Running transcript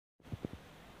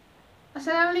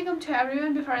Assalamualaikum to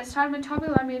everyone. Before I start my topic,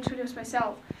 let me introduce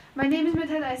myself. My name is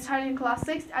Midhat. I study in class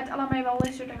 6 at Alumni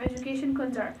Institute of Education,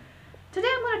 Kunzar. Today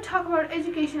I'm going to talk about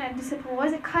education and discipline. What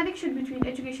is the connection between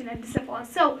education and discipline?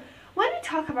 So, when we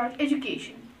talk about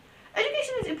education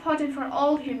is important for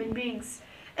all human beings.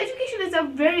 Education is a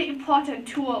very important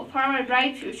tool for our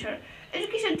bright future.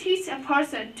 Education teaches a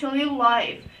person to live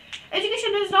life.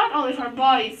 Education is not only for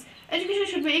boys. Education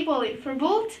should be equally for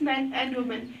both men and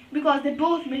women because they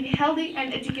both make a healthy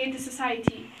and educated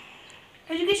society.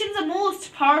 Education is the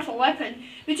most powerful weapon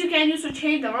which you can use to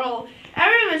change the world.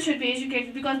 Everyone should be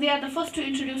educated because they are the first to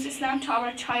introduce Islam to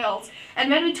our child. And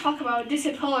when we talk about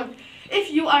discipline,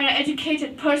 if you are an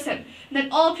educated person, then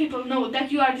all people know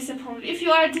that you are disciplined. If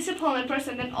you are a disciplined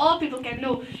person, then all people can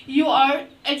know you are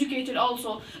educated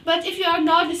also. But if you are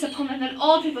not disciplined, then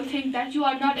all people think that you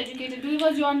are not educated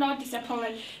because you are not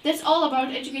disciplined. That's all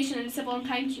about education and discipline.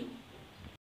 Thank you.